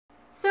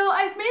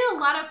I've made a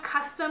lot of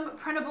custom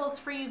printables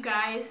for you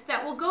guys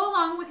that will go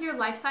along with your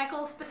life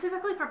cycle,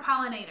 specifically for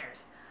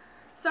pollinators.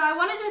 So I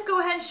wanted to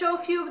go ahead and show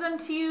a few of them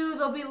to you.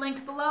 They'll be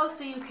linked below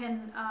so you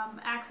can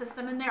access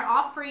them, and they're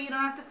all free. You don't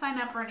have to sign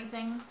up or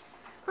anything.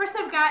 First,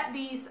 I've got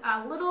these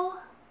little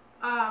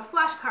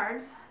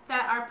flashcards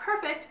that are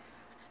perfect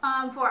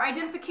for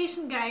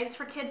identification guides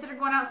for kids that are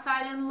going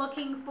outside and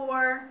looking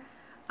for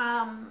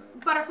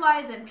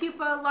butterflies and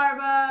pupa,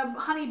 larvae,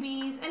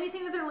 honeybees,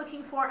 anything that they're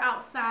looking for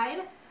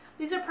outside.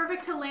 These are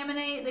perfect to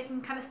laminate. They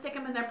can kind of stick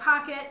them in their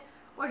pocket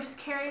or just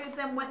carry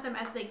them with them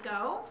as they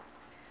go.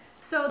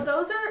 So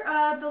those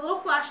are the little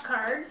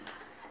flashcards.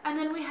 And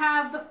then we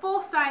have the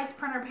full-size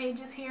printer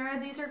pages here.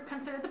 These are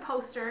considered the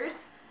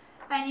posters.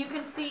 And you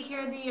can see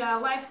here the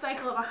life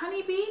cycle of a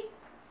honeybee.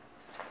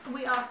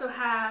 We also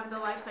have the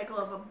life cycle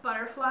of a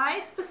butterfly,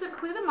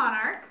 specifically the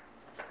Monarch.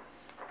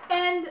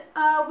 And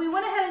we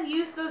went ahead and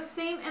used those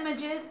same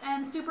images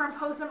and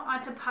superimposed them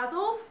onto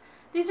puzzles.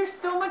 These are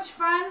so much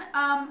fun.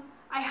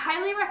 I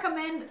highly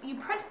recommend you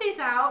print these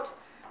out,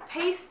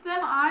 paste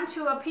them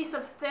onto a piece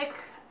of thick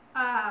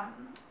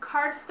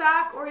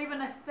cardstock or even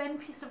a thin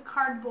piece of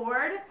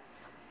cardboard,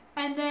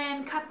 and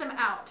then cut them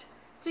out.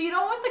 So you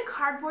don't want the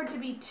cardboard to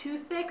be too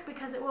thick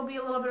because it will be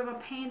a little bit of a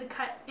pain to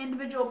cut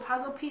individual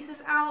puzzle pieces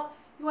out.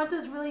 You want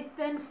those really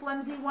thin,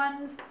 flimsy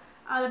ones.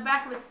 The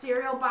back of a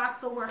cereal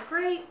box will work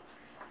great.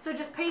 So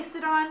just paste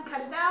it on,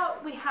 cut it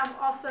out. We have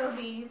also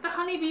the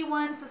honeybee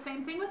one, so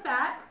same thing with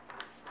that.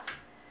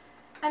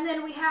 And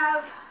then we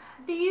have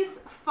these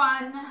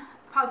fun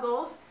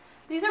puzzles.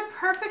 These are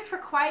perfect for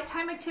quiet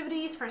time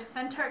activities, for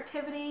center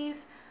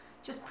activities.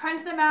 Just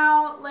print them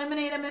out,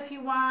 laminate them if you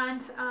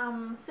want.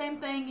 Same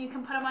thing, you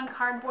can put them on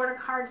cardboard or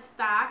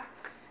cardstock.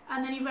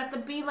 And then you've got the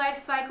bee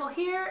life cycle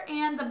here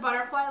and the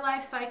butterfly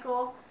life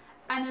cycle.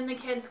 And then the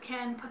kids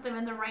can put them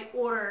in the right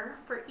order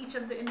for each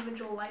of the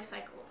individual life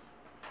cycles.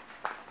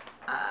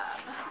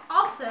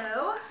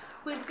 Also,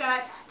 we've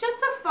got just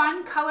a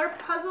fun color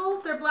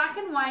puzzle. They're black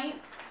and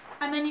white.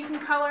 And then you can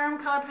color them,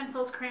 color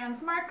pencils,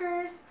 crayons,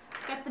 markers.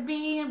 Got the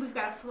bee, and we've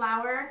got a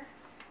flower.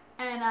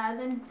 And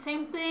then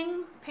same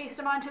thing, paste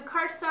them onto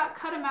cardstock,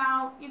 cut them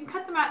out. You can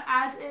cut them out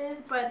as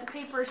is, but the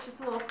paper is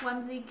just a little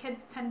flimsy. Kids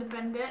tend to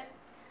bend it.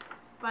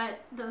 But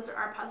those are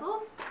our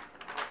puzzles.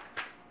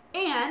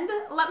 And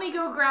let me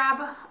go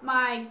grab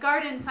my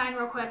garden sign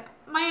real quick.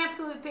 My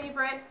absolute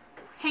favorite.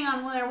 Hang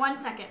on there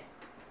 1 second.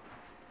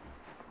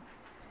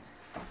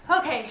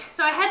 Okay,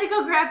 so I had to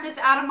go grab this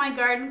out of my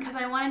garden because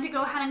I wanted to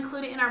go ahead and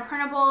include it in our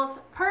printables.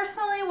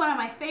 Personally, one of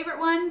my favorite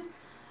ones.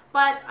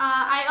 But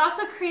I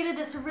also created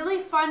this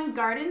really fun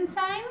garden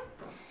sign.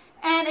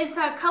 And it's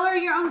a color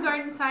your own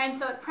garden sign,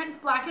 so it prints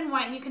black and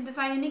white, and you can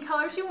design any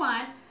colors you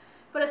want.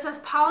 But it says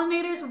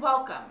Pollinators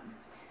Welcome.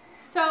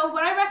 So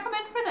what I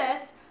recommend for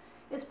this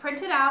is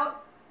print it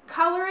out,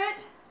 color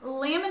it,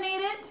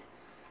 laminate it,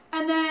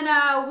 and then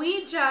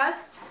we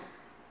just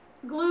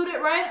glued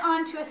it right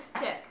onto a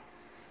stick.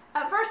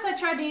 At first I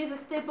tried to use a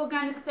staple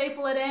gun to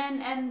staple it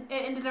in, and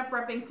it ended up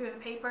ripping through the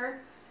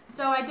paper.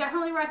 So I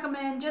definitely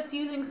recommend just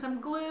using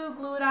some glue,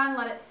 glue it on,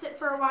 let it sit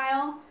for a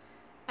while,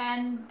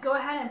 and go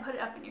ahead and put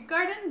it up in your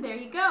garden. There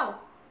you go.